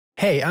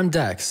Hey, I'm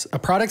Dex, a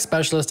product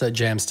specialist at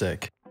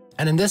Jamstik.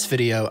 And in this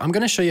video, I'm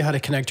going to show you how to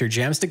connect your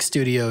Jamstik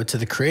Studio to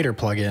the Creator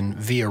plugin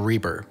via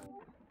Reaper.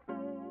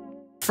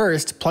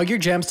 First, plug your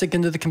Jamstik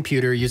into the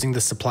computer using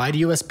the supplied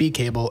USB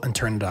cable and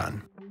turn it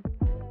on.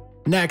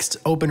 Next,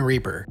 open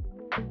Reaper.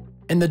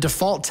 In the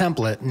default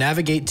template,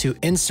 navigate to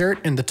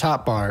Insert in the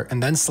top bar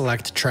and then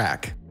select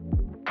Track.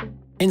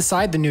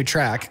 Inside the new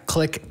track,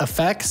 click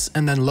Effects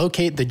and then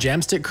locate the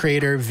Jamstik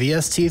Creator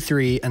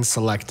VST3 and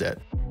select it.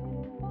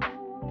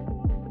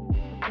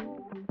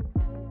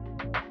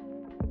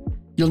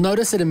 You'll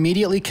notice it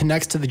immediately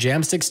connects to the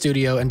Jamstik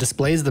Studio and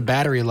displays the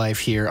battery life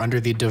here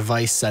under the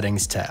Device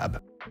Settings tab.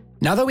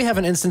 Now that we have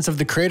an instance of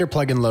the Creator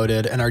plugin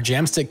loaded and our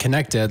Jamstik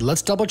connected,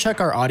 let's double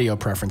check our audio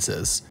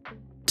preferences.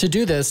 To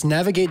do this,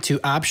 navigate to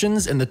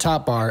Options in the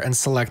top bar and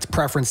select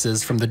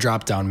Preferences from the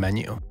drop-down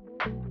menu.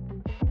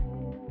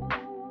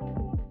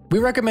 We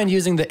recommend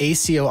using the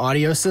ACO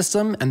audio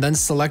system and then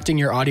selecting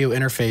your audio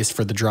interface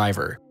for the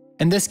driver.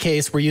 In this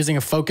case, we're using a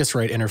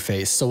Focusrite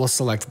interface, so we'll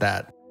select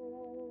that.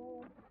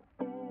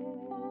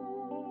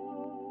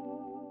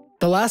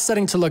 The last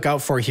setting to look out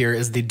for here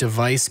is the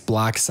device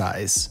block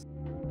size.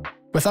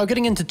 Without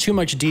getting into too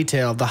much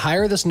detail, the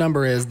higher this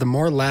number is, the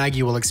more lag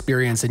you will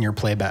experience in your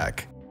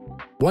playback.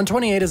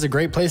 128 is a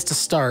great place to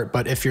start,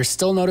 but if you're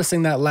still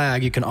noticing that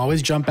lag, you can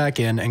always jump back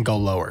in and go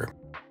lower.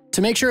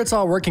 To make sure it's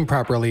all working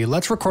properly,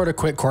 let's record a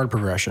quick chord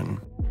progression.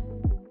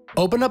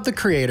 Open up the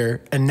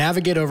Creator and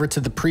navigate over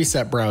to the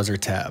Preset Browser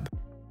tab.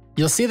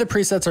 You'll see the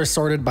presets are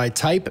sorted by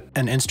type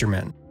and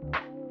instrument.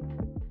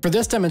 For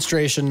this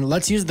demonstration,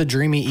 let's use the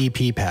Dreamy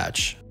EP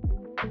patch.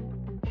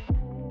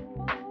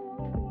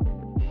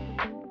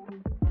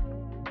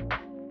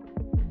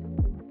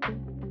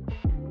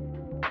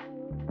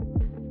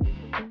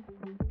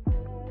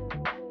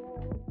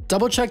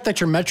 Double check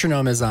that your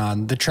metronome is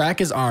on, the track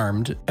is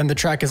armed, and the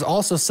track is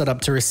also set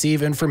up to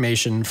receive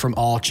information from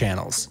all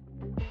channels.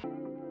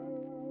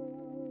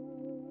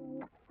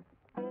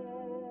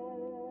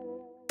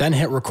 Then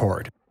hit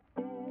record.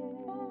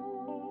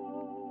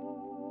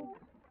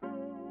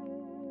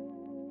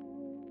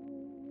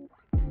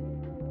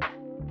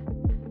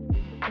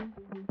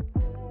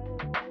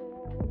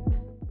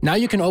 Now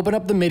you can open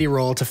up the MIDI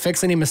roll to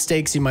fix any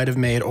mistakes you might have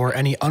made or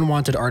any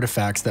unwanted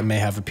artifacts that may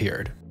have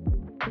appeared.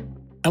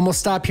 And we'll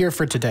stop here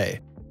for today.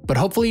 But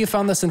hopefully you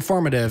found this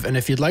informative, and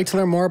if you'd like to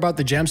learn more about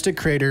the Jamstik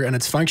Creator and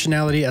its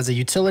functionality as a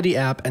utility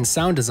app and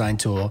sound design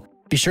tool,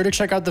 be sure to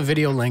check out the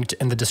video linked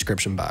in the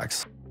description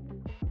box.